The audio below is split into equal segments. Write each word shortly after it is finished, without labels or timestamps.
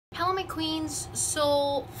my queens.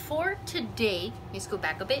 So for today, let's go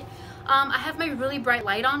back a bit. I have my really bright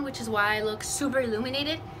light on, which is why I look super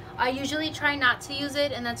illuminated. I usually try not to use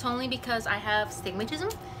it, and that's only because I have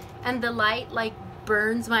stigmatism and the light like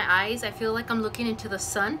burns my eyes. I feel like I'm looking into the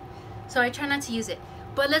sun, so I try not to use it.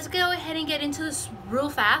 But let's go ahead and get into this real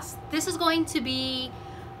fast. This is going to be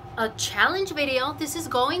a challenge video. This is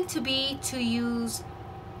going to be to use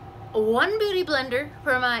one beauty blender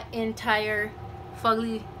for my entire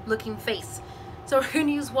fugly looking face. So we're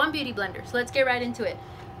gonna use one beauty blender. So let's get right into it.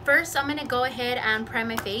 First, I'm gonna go ahead and prime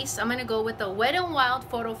my face. I'm gonna go with the Wet n Wild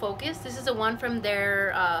Photo Focus. This is the one from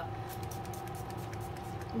their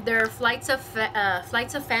Flights of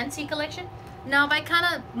Fancy collection. Now, if I kind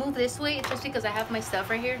of move this way, it's just because I have my stuff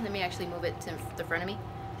right here. Let me actually move it to the front of me.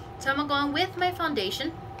 So I'm going with my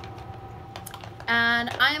foundation. And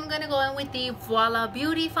I am going to go in with the Voila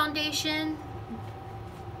Beauty foundation.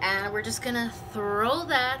 And we're just going to throw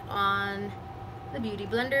that on the beauty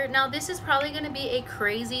blender. Now, this is probably going to be a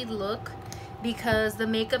crazy look because the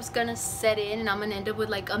makeup's going to set in and I'm going to end up with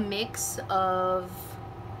like a mix of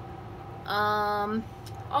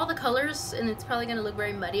all the colors, and it's probably going to look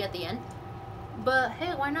very muddy at the end. But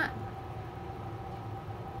hey, why not?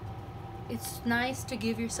 It's nice to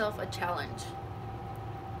give yourself a challenge.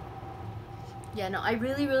 Yeah, no, I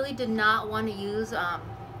really did not want to use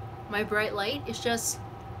my bright light. It's just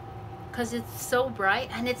because it's so bright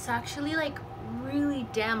and it's actually like really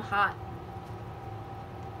damn hot.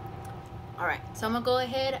 Alright, so I'm gonna go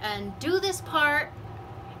ahead and do this part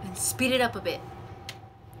and speed it up a bit.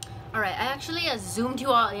 Alright, I actually zoomed you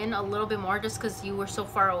all in a little bit more just because you were so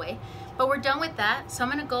far away. But we're done with that. So I'm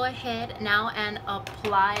going to go ahead now and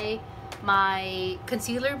apply my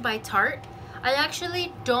concealer by Tarte. I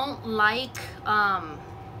actually don't like,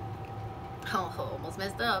 almost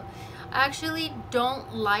messed up. I actually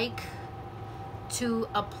don't like to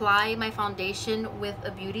apply my foundation with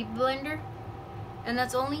a beauty blender. And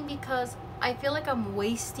that's only because I feel like I'm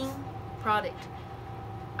wasting product.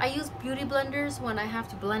 I use beauty blenders when I have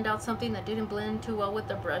to blend out something that didn't blend too well with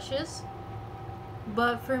the brushes.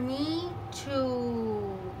 But for me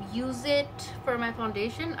to use it for my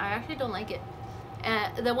foundation, I actually don't like it.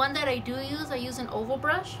 The one that I do use, I use an oval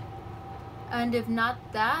brush. And if not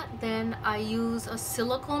that, then I use a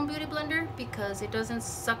silicone beauty blender because it doesn't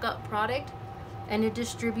suck up product and it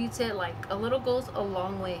distributes it like a little goes a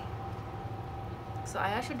long way. So I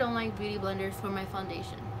actually don't like beauty blenders for my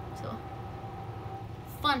foundation. So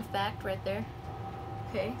fun fact right there.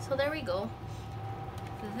 Okay, so there we go.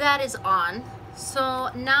 That is on. So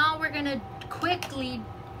now we're gonna quickly,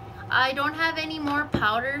 I don't have any more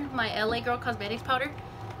powder, my LA Girl Cosmetics powder,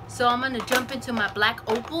 so I'm gonna jump into my Black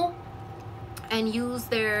Opal and use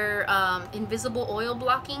their invisible oil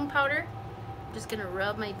blocking powder. I'm just gonna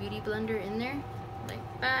rub my beauty blender in there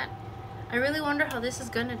like that. I really wonder how this is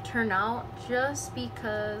gonna turn out just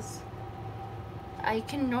because I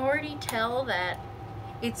can already tell that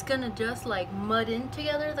it's gonna just like mud in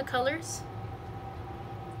together the colors.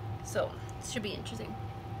 So it should be interesting.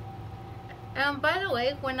 And by the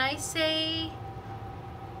way, when I say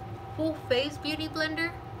full face beauty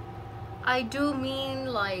blender, I do mean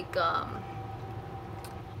like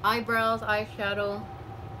eyebrows, eyeshadow,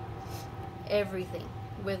 everything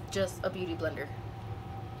with just a beauty blender.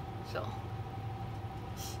 So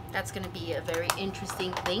that's gonna be a very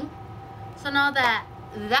interesting thing. So now that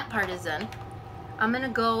that part is done, I'm gonna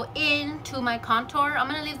go into my contour. I'm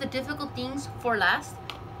gonna leave the difficult things for last.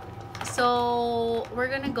 So we're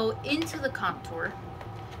gonna go into the contour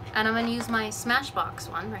and I'm gonna use my Smashbox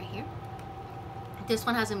one right here. This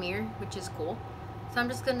one has a mirror, which is cool. So I'm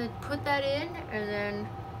just gonna put that in and then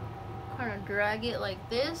kind of drag it like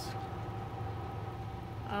this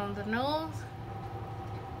on the nose.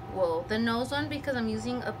 Whoa, the nose one, because I'm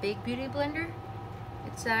using a big beauty blender,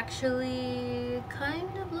 it's actually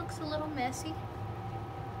kind of looks a little messy.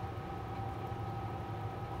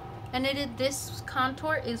 And this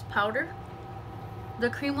contour is powder. The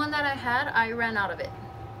cream one that I had, I ran out of it.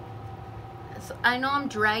 So I know I'm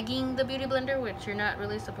dragging the beauty blender, which you're not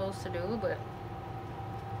really supposed to do, but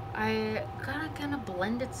I gotta kind of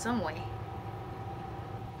blend it some way.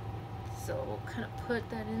 So we'll kind of put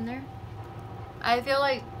that in there. I feel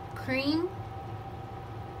like cream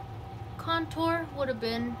contour would have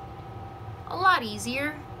been a lot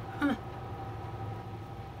easier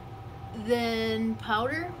than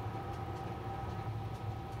powder.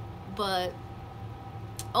 But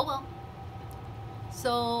oh well.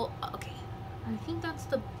 So okay, I think that's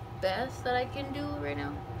the best that I can do right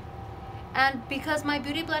now. And because my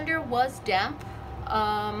beauty blender was damp,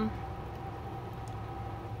 oh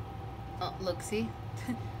look, see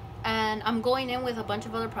and I'm going in with a bunch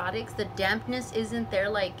of other products. The dampness isn't there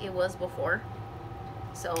like it was before,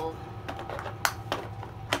 so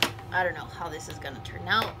I don't know how this is gonna turn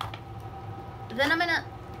out. Then I'm gonna,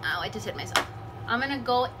 oh, I just hit myself. I'm gonna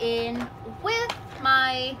go in with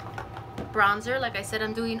my bronzer. Like I said,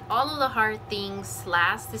 I'm doing all of the hard things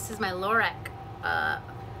last. This is my Lorac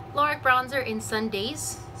bronzer in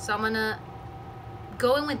Sundays. So I'm gonna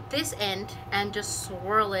go in with this end and just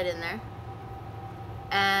swirl it in there.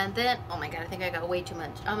 And then, oh my god, I think I got way too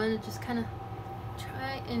much. I'm gonna just kind of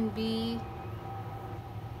try and be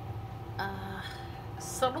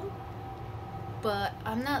subtle, but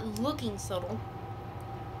I'm not looking subtle.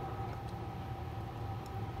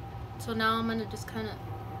 So now I'm gonna just kind of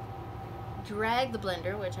drag the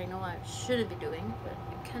blender, which I know I shouldn't be doing, but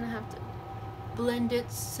I kind of have to blend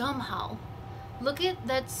it somehow. Look at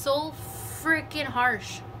that, so freaking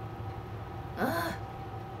harsh. Ugh.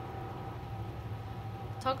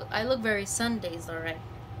 I look very Sundays, alright.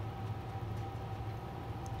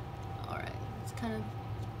 Alright, it's kind of,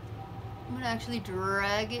 I'm gonna actually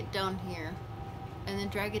drag it down here and then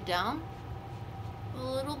drag it down a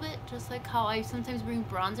little bit, just like how I sometimes bring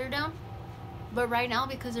bronzer down. But right now,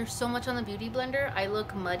 because there's so much on the Beauty Blender, I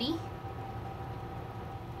look muddy.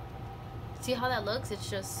 See how that looks? It's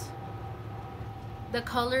just, the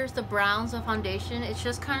colors, the browns, the foundation, it's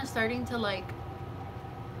just kind of starting to like,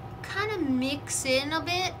 kind of mix in a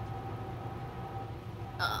bit.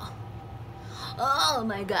 Oh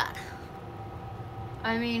my god.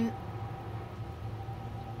 I mean,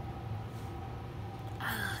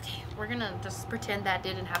 okay, we're gonna just pretend that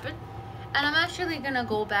didn't happen. And I'm actually gonna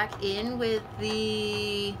go back in with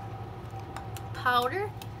the powder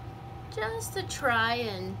just to try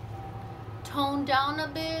and tone down a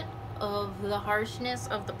bit of the harshness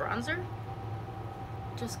of the bronzer.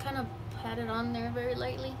 Just kind of pat it on there very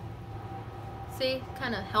lightly. See,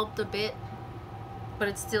 kind of helped a bit, but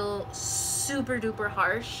it's still super duper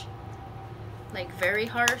harsh, like very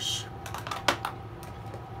harsh,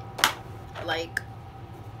 like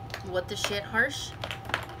what the shit harsh.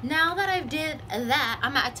 Now that I did that,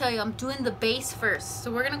 I'm gonna tell you, I'm doing the base first.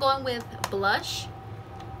 So we're gonna go in with blush,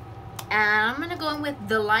 and I'm gonna go in with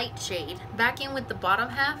the light shade, back in with the bottom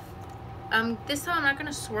half. This time I'm not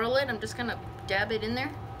gonna swirl it, I'm just gonna dab it in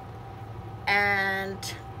there.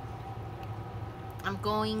 And I'm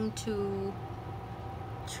going to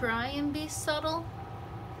try and be subtle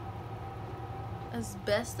as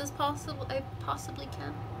best as possible. I possibly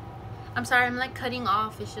can. I'm sorry, I'm like cutting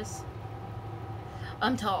off. It's just,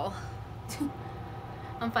 I'm tall.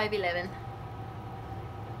 I'm 5'11",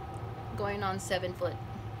 going on 7 foot.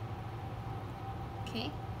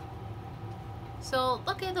 Okay. So,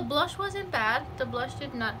 okay, the blush wasn't bad. The blush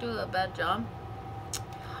did not do a bad job.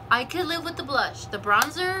 I could live with the blush. The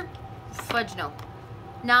bronzer, fudge no.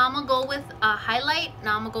 Now I'm gonna go with a highlight.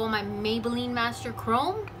 Now I'm gonna go with my Maybelline Master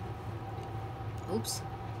Chrome. Oops.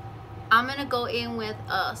 I'm gonna go in with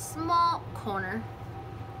a small corner,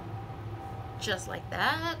 just like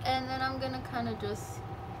that, and then I'm gonna kind of just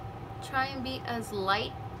try and be as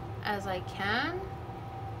light as I can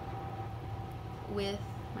with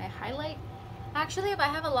my highlight. Actually, if I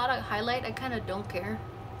have a lot of highlight, I kind of don't care,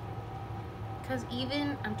 because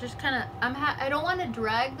even I'm just kind of, I don't want to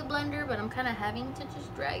drag the blender, but I'm kind of having to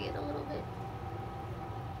just drag it a little bit.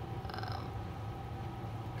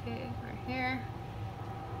 Okay, right here.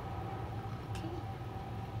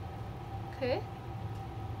 Okay.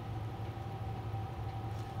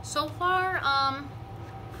 So far,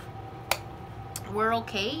 we're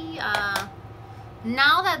okay.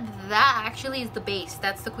 Now that actually is the base,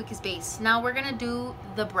 that's the quickest base. Now we're gonna do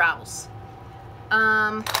the brows.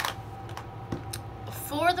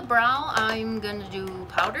 For the brow, I'm gonna do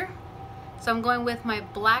powder. So I'm going with my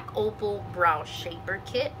Black Opal Brow Shaper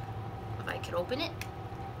Kit, if I could open it.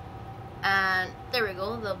 And there we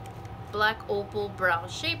go, the Black Opal Brow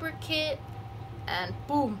Shaper Kit, and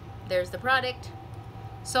boom, there's the product.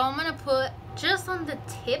 So I'm gonna put just on the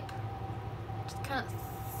tip, just kind of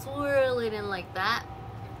swirl it in like that,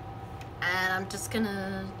 and I'm just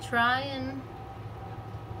gonna try and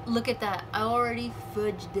look at that. I already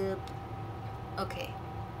fudged up. Okay,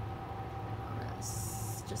 I'm gonna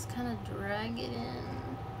just kind of drag it in.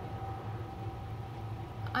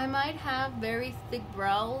 I might have very thick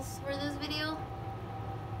brows for this video.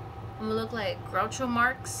 I'm gonna look like Groucho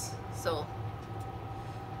Marx, so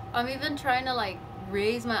I'm even trying to like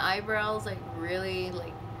raise my eyebrows, like really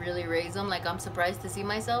raise them, like I'm surprised to see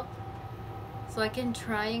myself, so I can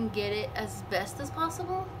try and get it as best as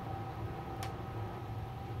possible.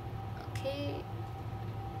 Okay,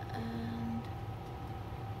 and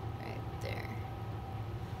right there.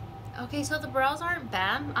 Okay, so the brows aren't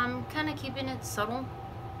bad. I'm kind of keeping it subtle.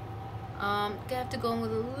 Gonna have to go in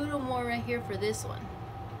with a little more right here for this one.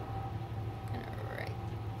 Kind of right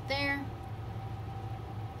there.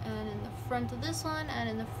 And in the front of this one, and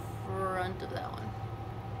in the front of that one.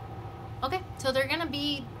 Okay, so they're gonna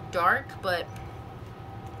be dark, but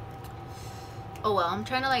oh well. I'm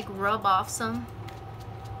trying to like rub off some,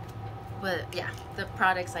 but yeah, the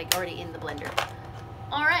product's like already in the blender.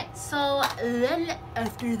 All right, so then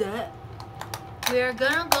after that, we're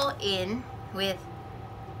gonna go in with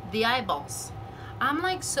the eyeballs. I'm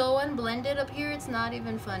like so unblended up here, it's not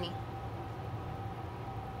even funny.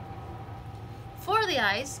 For the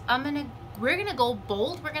eyes, we're gonna go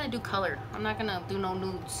bold. We're gonna do color. I'm not gonna do no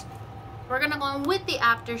nudes. We're gonna go in with the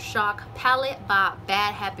Aftershock palette by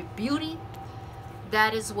Bad Habit Beauty.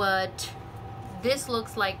 That is what this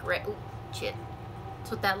looks like right. Oh shit!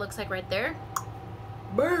 That's what that looks like right there.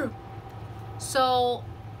 Boom. So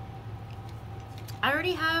I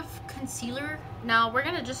already have concealer. Now we're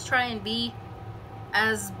gonna just try and be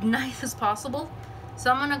as nice as possible.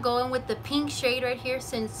 So I'm gonna go in with the pink shade right here,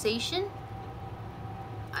 Sensation.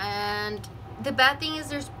 And the bad thing is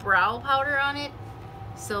there's brow powder on it,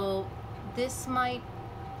 so this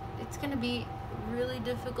it's gonna be really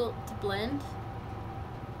difficult to blend,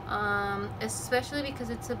 especially because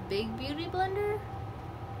it's a big beauty blender.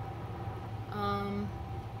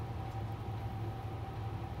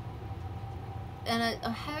 And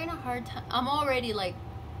I'm having a hard time. I'm already like,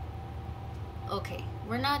 okay,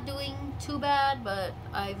 we're not doing too bad, but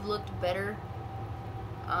I've looked better.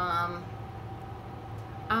 I'm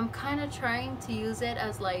kind of trying to use it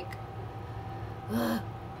as like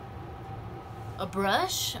a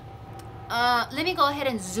brush. Let me go ahead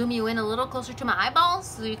and zoom you in a little closer to my eyeballs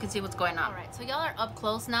so you can see what's going on. All right, so y'all are up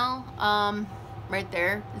close now, right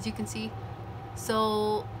there, as you can see.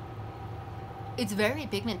 So it's very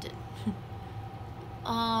pigmented.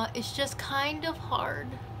 It's just kind of hard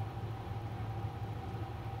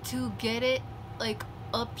to get it like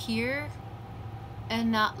up here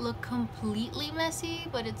and not look completely messy,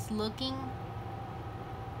 but it's looking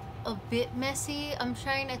a bit messy. I'm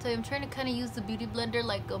trying to tell you, I'm trying to kind of use the beauty blender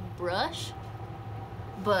like a brush,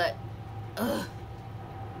 but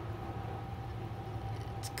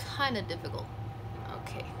it's kind of difficult.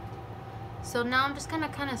 Okay, so now I'm just gonna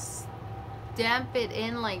kind of stamp it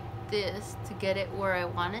in like this to get it where I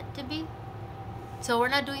want it to be. So we're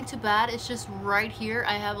not doing too bad. It's just right here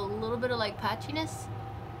I have a little bit of like patchiness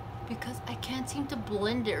because I can't seem to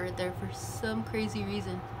blend it right there for some crazy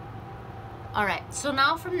reason. All right, so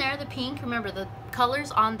now from there, the pink, remember the color's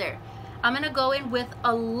on there. I'm gonna go in with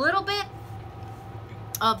a little bit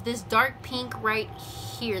of this dark pink right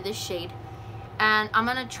here, this shade, and I'm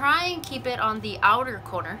gonna try and keep it on the outer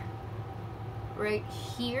corner right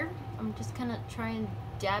here. I'm just gonna try and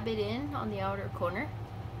dab it in on the outer corner,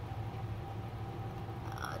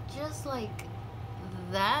 just like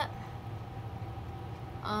that.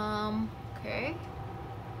 Okay,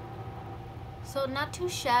 so not too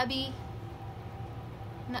shabby,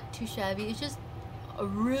 not too shabby. It's just a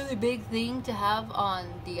really big thing to have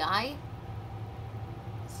on the eye,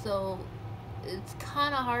 so it's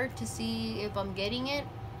kind of hard to see if I'm getting it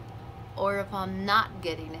or if I'm not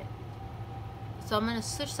getting it. So I'm gonna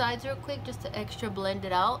switch sides real quick just to extra blend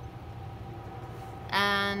it out,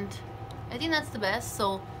 and I think that's the best.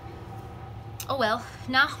 So oh well,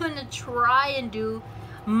 now I'm gonna try and do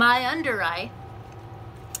my under eye,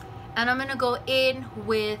 and I'm gonna go in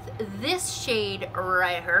with this shade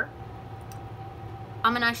right here.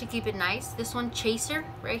 I'm gonna actually keep it nice. This one, Chaser,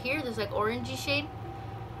 right here, this like orangey shade,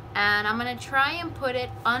 and I'm gonna try and put it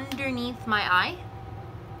underneath my eye,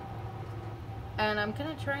 and I'm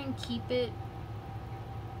gonna try and keep it.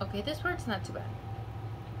 Okay, this part's not too bad.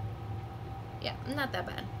 Yeah, not that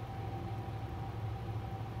bad.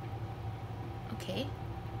 Okay.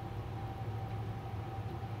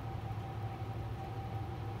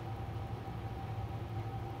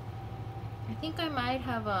 I think I might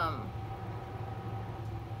have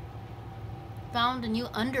found a new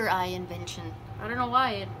under eye invention. I don't know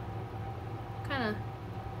why it kind of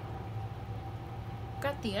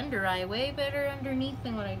got the under eye way better underneath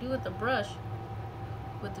than what I do with the brush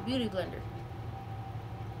with the beauty blender.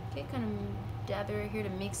 Okay, kind of dab it right here to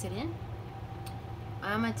mix it in.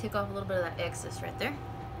 I'm gonna take off a little bit of that excess right there.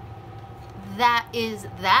 That is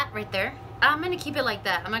that right there. I'm gonna keep it like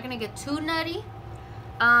that. I'm not gonna get too nutty.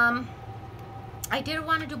 I didn't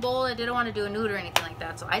want to do bold, I didn't want to do a nude or anything like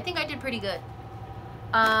that, so I think I did pretty good.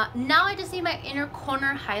 Now I just need my inner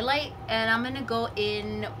corner highlight, and I'm gonna go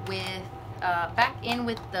in with back in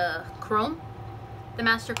with the chrome, the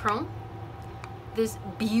Master Chrome, this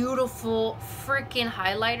beautiful freaking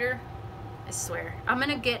highlighter. I swear. I'm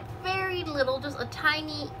gonna get very little, just a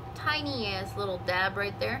tiny ass little dab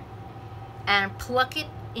right there, and pluck it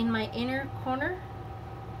in my inner corner,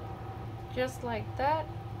 just like that,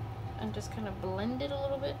 and just kind of blend it a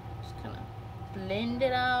little bit. Just kind of blend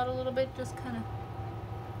it out a little bit. Just kind of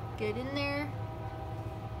get in there.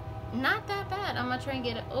 Not that bad. I'm gonna try and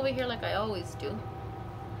get it over here like I always do.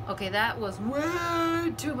 Okay, that was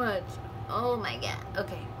way too much. Oh my god.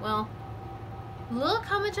 Okay, well, look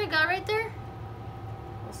how much I got right there.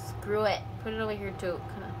 Well, screw it. Put it over here too.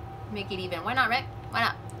 Kind of make it even. Why not, right? Why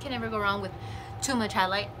not? Can never go wrong with too much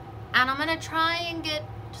highlight. And I'm gonna try and get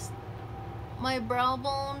just my brow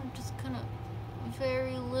bone just kind of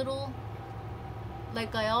very little,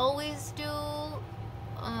 like I always do.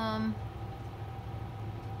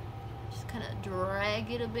 Just kind of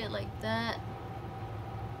drag it a bit like that.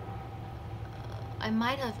 I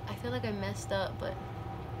feel like I messed up, but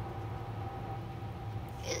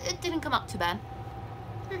it didn't come out too bad.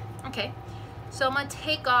 Okay, so I'm gonna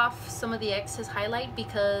take off some of the excess highlight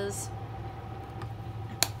because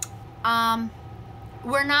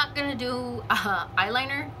we're not gonna do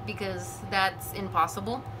eyeliner because that's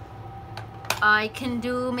impossible. I can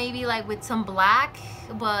do maybe like with some black,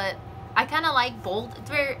 but I kind of like bold.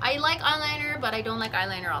 I like eyeliner, but I don't like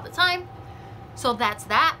eyeliner all the time. So that's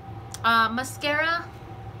that. Mascara,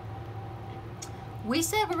 we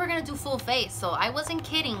said we were gonna do full face, so I wasn't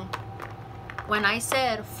kidding when I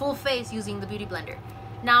said full face using the Beauty Blender.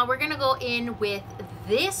 Now we're gonna go in with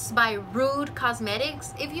this by Rude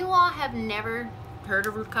Cosmetics. If you all have never heard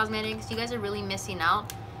of Rude Cosmetics, you guys are really missing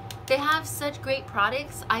out. They have such great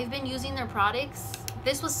products. I've been using their products.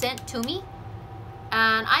 This was sent to me,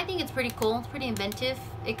 and I think it's pretty cool. It's pretty inventive.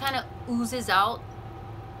 It kind of oozes out.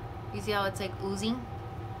 You see how it's like oozing?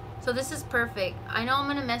 So this is perfect. I know I'm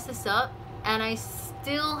gonna mess this up, and I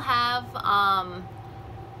still have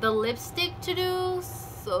the lipstick to do,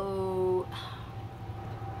 so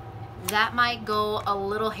that might go a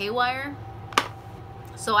little haywire.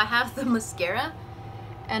 So I have the mascara,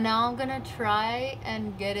 and now I'm gonna try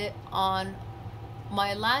and get it on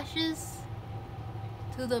my lashes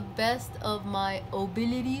to the best of my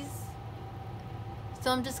abilities.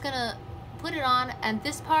 So I'm just gonna put it on, and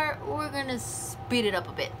this part we're gonna speed it up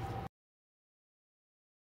a bit.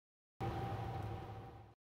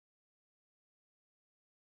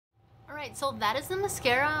 Alright, so that is the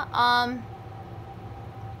mascara. I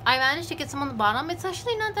managed to get some on the bottom. It's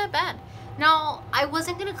actually not that bad. Now, I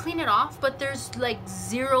wasn't gonna clean it off, but there's like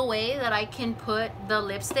zero way that I can put the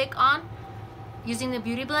lipstick on using the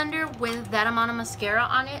Beauty Blender with that amount of mascara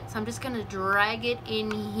on it. So I'm just gonna drag it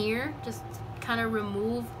in here, just kind of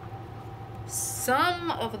remove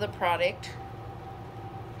some of the product,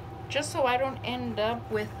 just so I don't end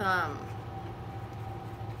up with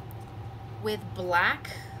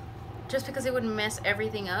black, just because it would mess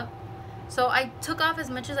everything up. So I took off as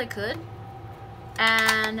much as I could,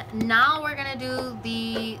 and now we're gonna do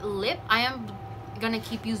the lip. I am gonna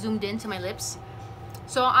keep you zoomed into my lips.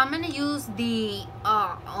 So I'm gonna use the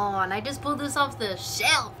and I just pulled this off the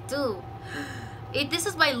shelf too. This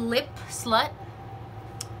is by Lip Slut.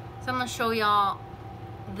 So I'm gonna show y'all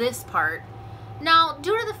this part. Now,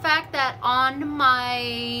 due to the fact that on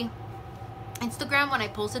my Instagram when I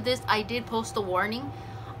posted this, I did post a warning.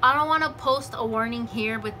 I don't want to post a warning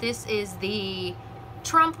here, but this is the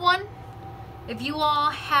Trump one. If you all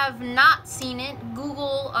have not seen it,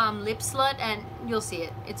 Google Lip Slut and you'll see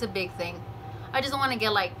it. It's a big thing. I just don't want to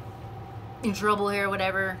get like in trouble here or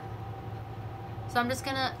whatever. So I'm just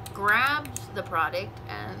gonna grab the product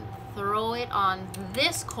and throw it on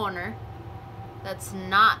this corner that's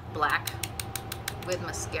not black with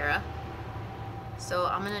mascara. So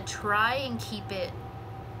I'm gonna try and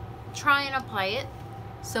try and apply it.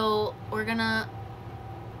 So we're gonna,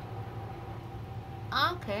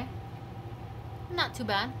 okay, not too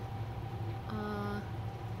bad.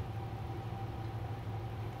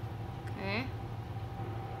 Okay.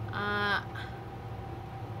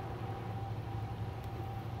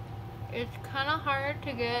 It's kind of hard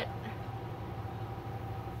to get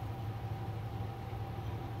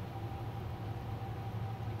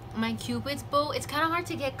my Cupid's bow. It's kind of hard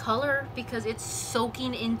to get color because it's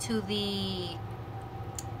soaking into the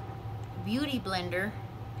Beauty Blender,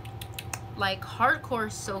 like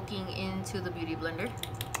hardcore soaking into the Beauty Blender.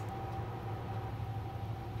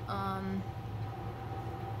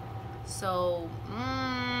 So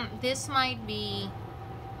this might be,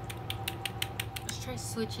 let's try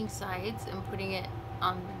switching sides and putting it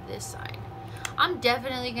on this side. I'm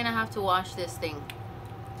definitely gonna have to wash this thing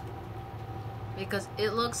because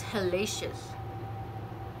it looks hellacious.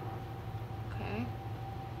 Okay.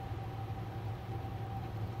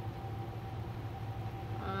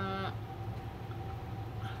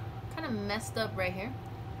 of messed up right here.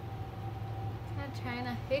 I'm trying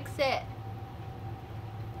to fix it.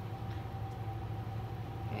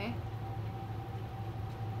 Okay.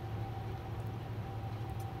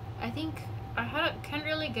 I think I can't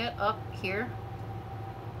really get up here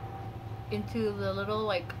into the little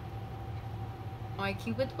like my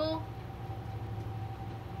cuticle.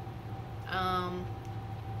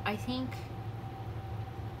 I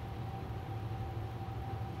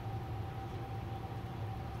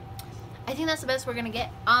think that's the best we're gonna get.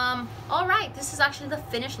 All right, this is actually the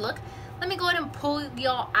finished look. Let me go ahead and pull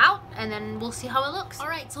y'all out and then we'll see how it looks. All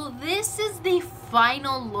right, so this is the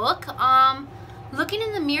final look. Looking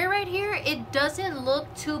in the mirror right here, it doesn't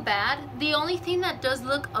look too bad. The only thing that does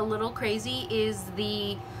look a little crazy is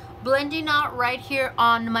the blending out right here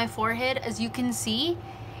on my forehead. As you can see,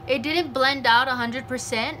 it didn't blend out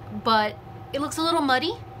 100%, but it looks a little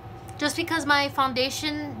muddy just because my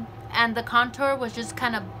foundation and the contour was just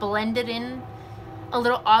kind of blended in a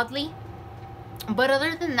little oddly. But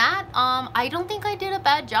other than that, I don't think I did a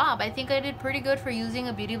bad job. I think I did pretty good for using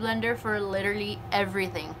a beauty blender for literally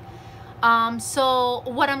everything. So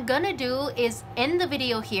what I'm gonna do is end the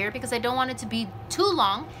video here because I don't want it to be too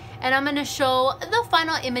long, and I'm gonna show the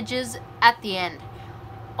final images at the end,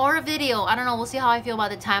 or a video. I don't know, we'll see how I feel by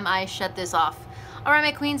the time I shut this off. All right,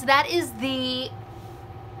 my queens, that is the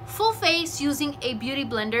full face using a beauty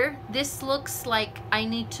blender. This looks like I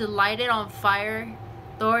need to light it on fire,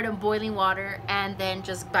 throw it in boiling water, and then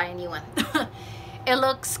just buy a new one. It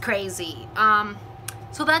looks crazy.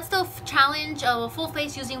 So that's the challenge of a full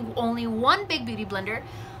face using only one big beauty blender.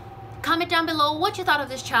 Comment down below what you thought of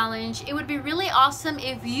this challenge. It would be really awesome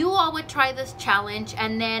if you all would try this challenge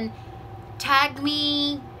and then tag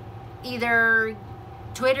me, either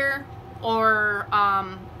Twitter or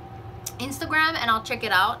Instagram, and I'll check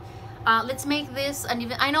it out. Let's make this an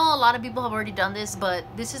even. I know a lot of people have already done this, but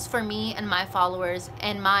this is for me and my followers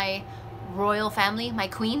and my royal family, my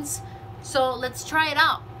queens. So let's try it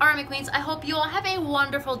out. All right, my queens, I hope you all have a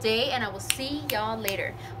wonderful day, and I will see y'all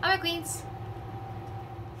later. Bye, my queens.